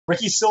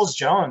Ricky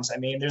Seals-Jones. I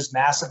mean, there's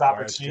massive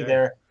opportunity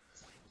there.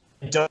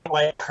 I don't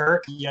like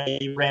Kirk.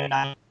 He ran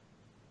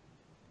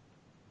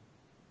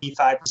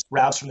 95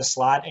 routes from the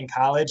slot in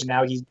college, and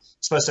now he's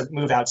supposed to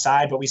move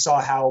outside. But we saw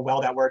how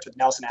well that worked with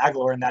Nelson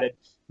Aguilar and that it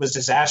was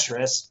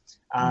disastrous.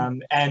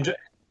 And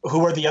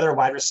who are the other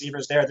wide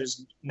receivers there?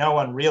 There's no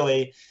one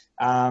really.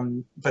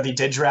 But he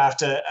did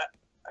draft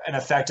an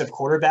effective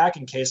quarterback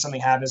in case something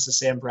happens to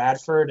Sam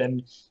Bradford.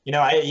 And,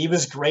 he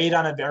was great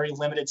on a very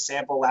limited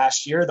sample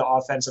last year. The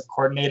offensive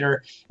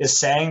coordinator is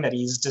saying that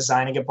he's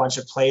designing a bunch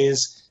of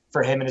plays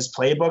for him in his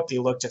playbook. They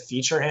look to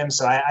feature him.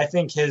 So I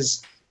think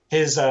his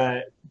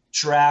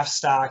draft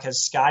stock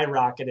has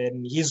skyrocketed,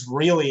 and he's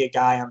really a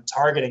guy I'm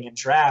targeting in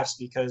drafts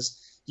because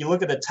you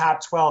look at the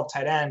top 12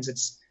 tight ends,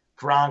 it's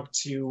Gronk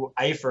to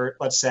Eifert,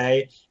 let's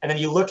say, and then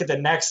you look at the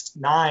next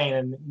 9,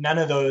 and none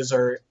of those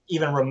are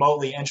even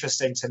remotely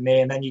interesting to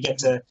me. And then you get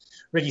to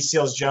Ricky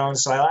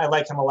Seals-Jones, so I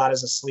like him a lot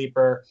as a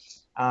sleeper.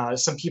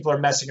 Some people are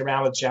messing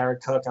around with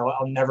Jared Cook.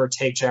 I'll never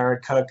take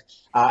Jared Cook.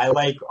 I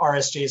like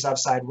RSJ's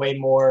upside way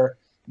more,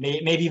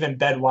 maybe even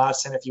Ben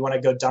Watson if you want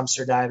to go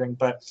dumpster diving.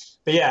 But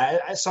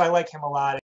yeah, so I like him a lot.